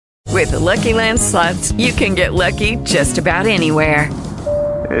With the Lucky Land Slots, you can get lucky just about anywhere.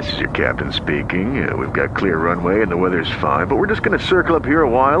 This is your captain speaking. We've got clear runway and the weather's fine, but we're just going to circle up here a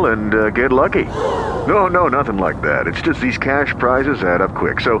while and get lucky. No, nothing like that. It's just these cash prizes add up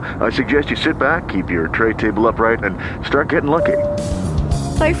quick. So I suggest you sit back, keep your tray table upright, and start getting lucky.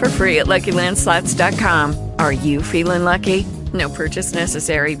 Play for free at LuckyLandSlots.com. Are you feeling lucky? No purchase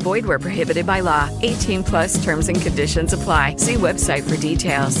necessary. Void where prohibited by law. 18+ terms and conditions apply. See website for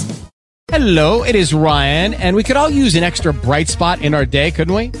details. Hello, it is Ryan, and we could all use an extra bright spot in our day,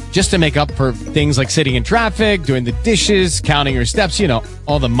 couldn't we? Just to make up for things like sitting in traffic, doing the dishes, counting your steps,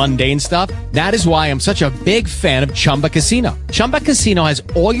 all the mundane stuff. That is why I'm such a big fan of Chumba Casino. Chumba Casino has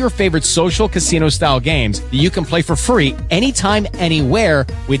all your favorite social casino-style games that you can play for free anytime, anywhere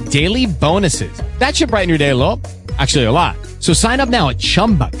with daily bonuses. That should brighten your day a little. Actually, a lot. So sign up now at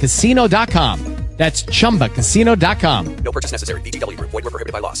ChumbaCasino.com. That's ChumbaCasino.com. No purchase necessary. VGW Group. Void where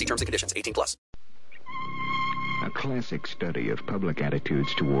prohibited by law. See terms and conditions. 18+. A classic study of public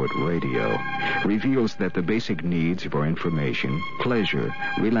attitudes toward radio reveals that the basic needs for information, pleasure,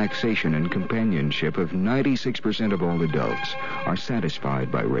 relaxation, and companionship of 96% of all adults are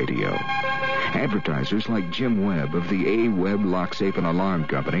satisfied by radio. Advertisers like Jim Webb of the A-Webb Lock, Safe, and Alarm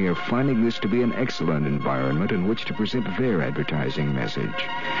Company are finding this to be an excellent environment in which to present their advertising message.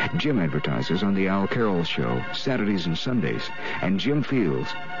 Jim advertises on the Al Carroll Show, Saturdays and Sundays, and Jim feels...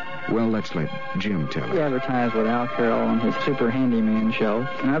 Well, let's let Jim tell it. We advertised with Al Carroll on his Super Handyman show,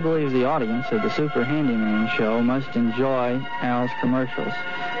 and I believe the audience of the Super Handyman show must enjoy Al's commercials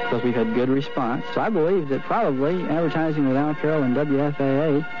because we've had good response. So I believe that probably advertising with Al Carroll and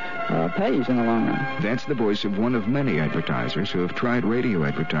WFAA pays in the long run. That's the voice of one of many advertisers who have tried radio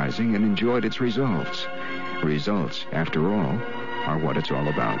advertising and enjoyed its results. Results, after all, are what it's all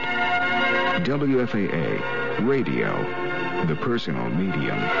about. WFAA, radio, the personal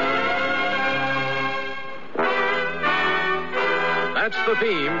medium. That's the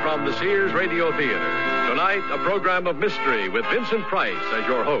theme from the Sears Radio Theater. Tonight, a program of mystery with Vincent Price as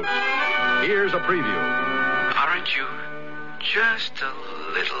your host. Here's a preview. Aren't you just a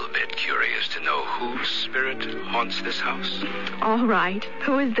little bit curious to know whose spirit haunts this house? All right.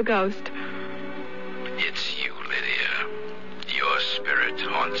 Who is the ghost? It's you, Lydia. Your spirit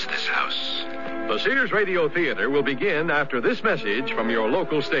haunts this house. The Sears Radio Theater will begin after this message from your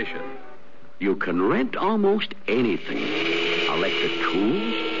local station. You can rent almost anything. Electric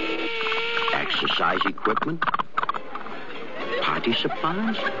tools, exercise equipment, party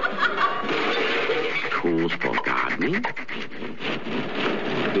supplies, tools for gardening,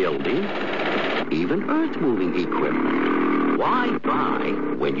 building, even earth-moving equipment. Why buy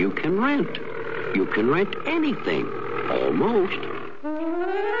when you can rent? You can rent anything, almost.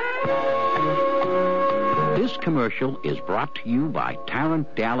 This commercial is brought to you by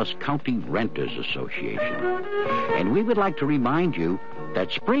Tarrant-Dallas County Renters Association. And we would like to remind you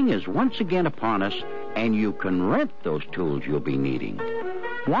that spring is once again upon us, and you can rent those tools you'll be needing.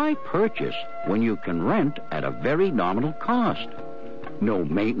 Why purchase when you can rent at a very nominal cost? No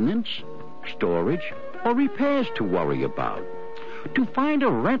maintenance, storage, or repairs to worry about. To find a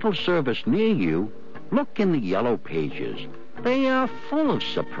rental service near you, look in the yellow pages. They are full of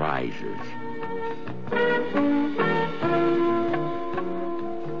surprises.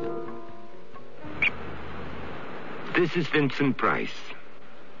 This is Vincent Price.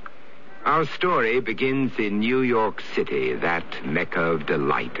 Our story begins in New York City, that mecca of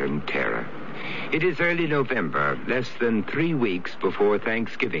delight and terror. It is early November, less than 3 weeks before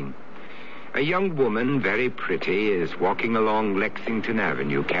Thanksgiving. A young woman, very pretty, is walking along Lexington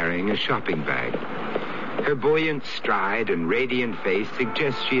Avenue carrying a shopping bag. Her buoyant stride and radiant face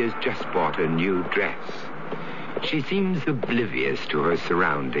suggest she has just bought a new dress. She seems oblivious to her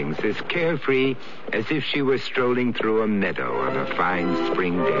surroundings, as carefree as if she were strolling through a meadow on a fine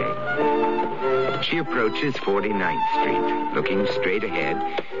spring day. She approaches 49th Street. Looking straight ahead,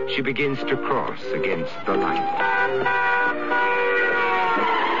 she begins to cross against the light.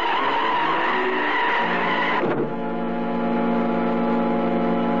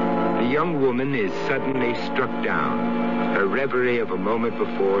 The young woman is suddenly struck down. Her reverie of a moment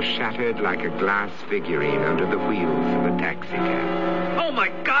before shattered like a glass figurine under the wheels of a taxicab. Oh, my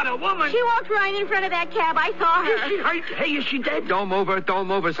God, a woman! She walked right in front of that cab. I saw her. Is she hurt? Hey, is she dead? Don't move her.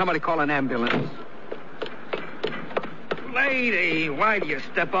 Somebody call an ambulance. Lady, why do you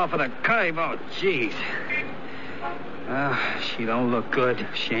step off of the curb? Oh, jeez. She don't look good.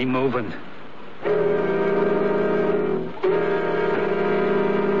 She ain't moving.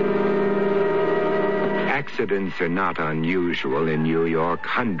 Accidents are not unusual in New York.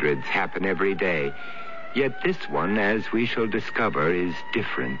 Hundreds happen every day. Yet this one, as we shall discover, is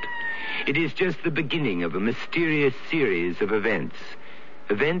different. It is just the beginning of a mysterious series of events.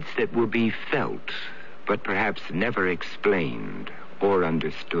 Events that will be felt, but perhaps never explained or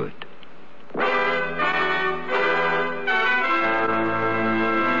understood.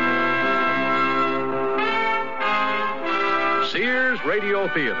 Sears Radio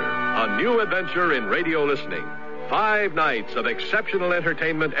Theater, a new adventure in radio listening. 5 nights of exceptional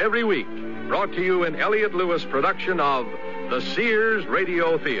entertainment every week, brought to you in Elliott Lewis production of the Sears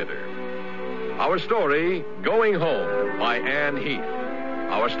Radio Theater. Our story, Going Home, by Anne Heath.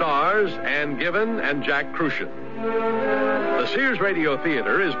 Our stars, Ann Given and Jack Crucian. The Sears Radio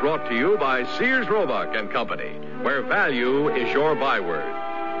Theater is brought to you by Sears Roebuck and Company, where value is your byword.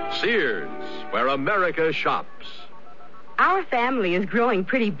 Sears, where America shops. Our family is growing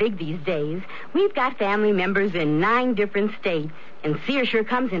pretty big these days. We've got family members in 9 different states, and Sears sure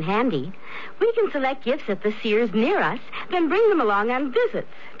comes in handy. We can select gifts at the Sears near us, then bring them along on visits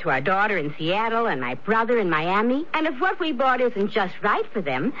to our daughter in Seattle and my brother in Miami. And if what we bought isn't just right for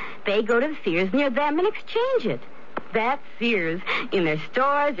them, they go to the Sears near them and exchange it. That's Sears. In their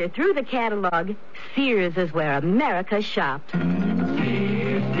stores or through the catalog, Sears is where America shops.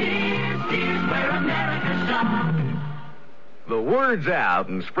 Sears, where America shops. The word's out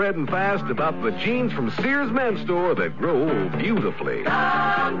and spreading fast about the jeans from Sears Men's Store that grow beautifully.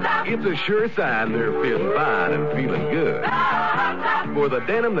 It's a sure sign they're fitting fine and feeling good. For the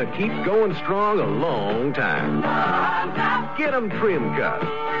denim that keeps going strong a long time. Get them trim cut,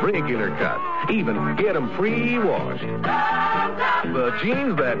 regular cut, even get them pre-washed. The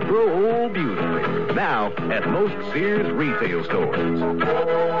jeans that grow beautifully. Now at most Sears retail stores.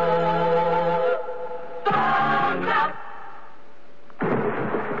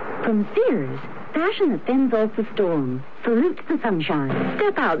 From Sears, fashion that fends off the storm, salutes the sunshine.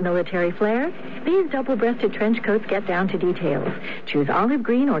 Step out, military flair. These double-breasted trench coats get down to details. Choose olive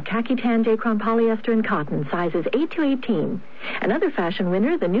green or khaki tan Dacron polyester and cotton, sizes 8 to 18. Another fashion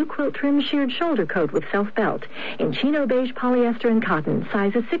winner, the new quilt trim sheared shoulder coat with self-belt in chino beige polyester and cotton,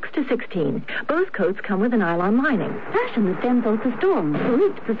 sizes 6 to 16. Both coats come with a nylon lining. Fashion that fends off the storm,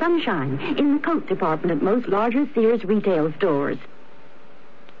 salutes the sunshine in the coat department at most larger Sears retail stores.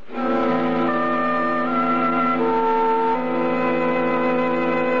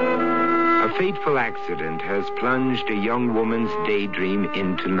 A fateful accident has plunged a young woman's daydream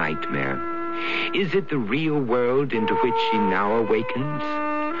into nightmare. Is it the real world into which she now awakens?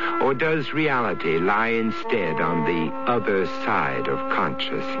 Or does reality lie instead on the other side of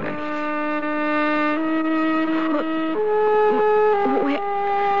consciousness? Who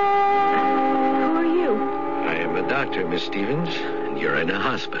are you? I am a doctor, Miss Stevens, and you're in a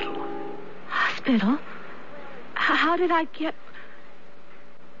hospital. Hospital? How did I get...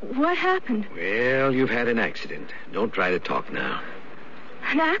 What happened? Well, you've had an accident. Don't try to talk now.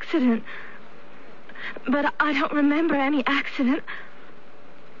 An accident? But I don't remember any accident.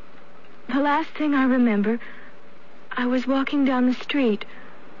 The last thing I remember, I was walking down the street.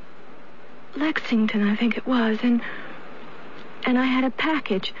 Lexington, I think it was, and I had a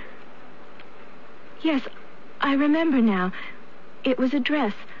package. Yes, I remember now. It was a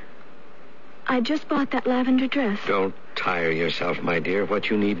dress. I just bought that lavender dress. Don't tire yourself, my dear. What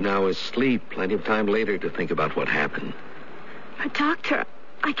you need now is sleep. Plenty of time later to think about what happened. But, Doctor,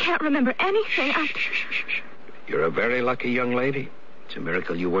 I can't remember anything. Shh. You're a very lucky young lady. It's a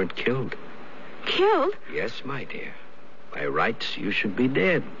miracle you weren't killed. Killed? Yes, my dear. By rights, you should be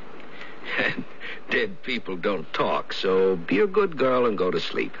dead. And dead people don't talk, so be a good girl and go to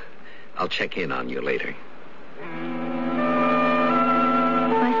sleep. I'll check in on you later.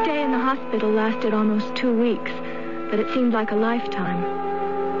 My stay in the hospital lasted almost 2 weeks, but it seemed like a lifetime.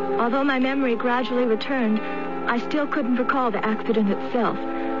 Although my memory gradually returned, I still couldn't recall the accident itself.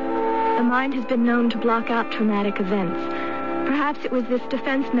 The mind has been known to block out traumatic events. Perhaps it was this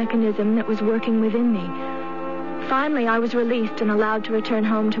defense mechanism that was working within me. Finally, I was released and allowed to return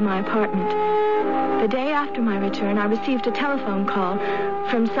home to my apartment. The day after my return, I received a telephone call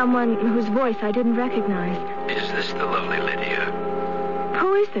from someone whose voice I didn't recognize. Is this the lovely Lydia?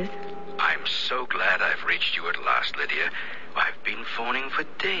 Who is this? I'm so glad I've reached you at last, Lydia. I've been phoning for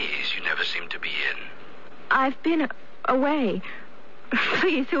days. You never seem to be in. I've been away.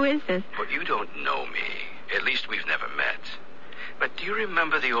 Please, who is this? Well, you don't know me. At least we've never met. But do you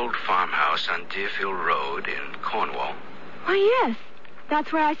remember the old farmhouse on Deerfield Road in Cornwall? Why, yes.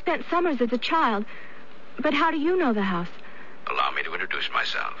 That's where I spent summers as a child. But how do you know the house? Allow me to introduce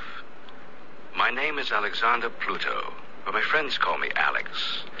myself. My name is Alexander Pluto, but my friends call me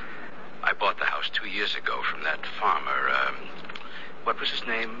Alex. I bought the house 2 years ago from that farmer, what was his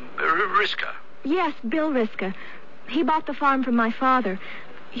name? Riska. Yes, Bill Riska. He bought the farm from my father.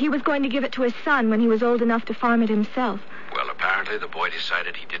 He was going to give it to his son when he was old enough to farm it himself. Well, apparently the boy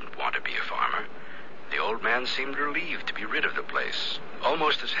decided he didn't want to be a farmer. The old man seemed relieved to be rid of the place,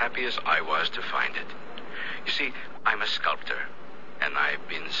 almost as happy as I was to find it. You see, I'm a sculptor, and I've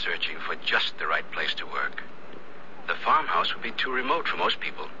been searching for just the right place to work. The farmhouse would be too remote for most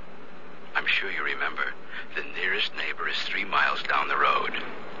people. I'm sure you remember, the nearest neighbor is 3 miles down the road.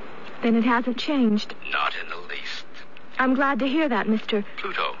 Then it hasn't changed. Not in the least. I'm glad to hear that, Mr.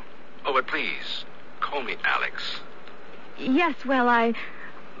 Pluto. Oh, but please, call me Alex. Yes, well,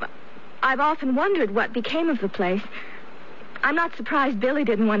 I've often wondered what became of the place. I'm not surprised Billy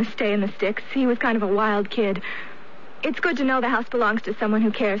didn't want to stay in the sticks. He was kind of a wild kid. It's good to know the house belongs to someone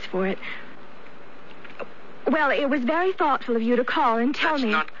who cares for it. Well, it was very thoughtful of you to call and tell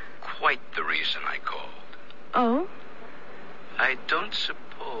me... That's not quite the reason I called. Oh? I don't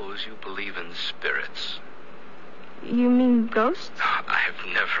suppose you believe in spirits. You mean ghosts? I've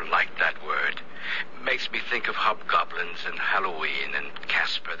never liked that word. Makes me think of hobgoblins and Halloween and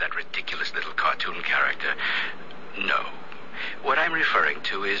Casper, that ridiculous little cartoon character. No. What I'm referring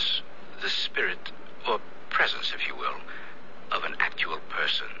to is the spirit, or presence, if you will, of an actual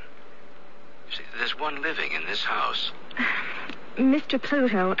person. See, there's one living in this house. Mr.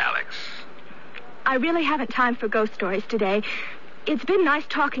 Pluto. Alex. I really haven't time for ghost stories today. It's been nice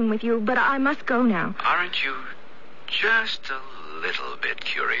talking with you, but I must go now. Aren't you just a little bit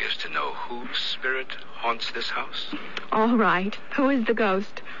curious to know whose spirit haunts this house? All right. Who is the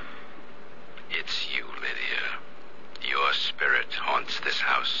ghost? It's you, Lydia. Your spirit haunts this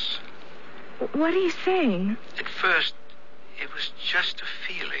house. What are you saying? At first, it was just a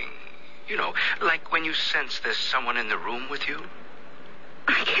feeling. You know, like when you sense there's someone in the room with you.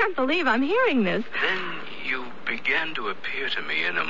 I can't believe I'm hearing this. Then you began to appear to me in a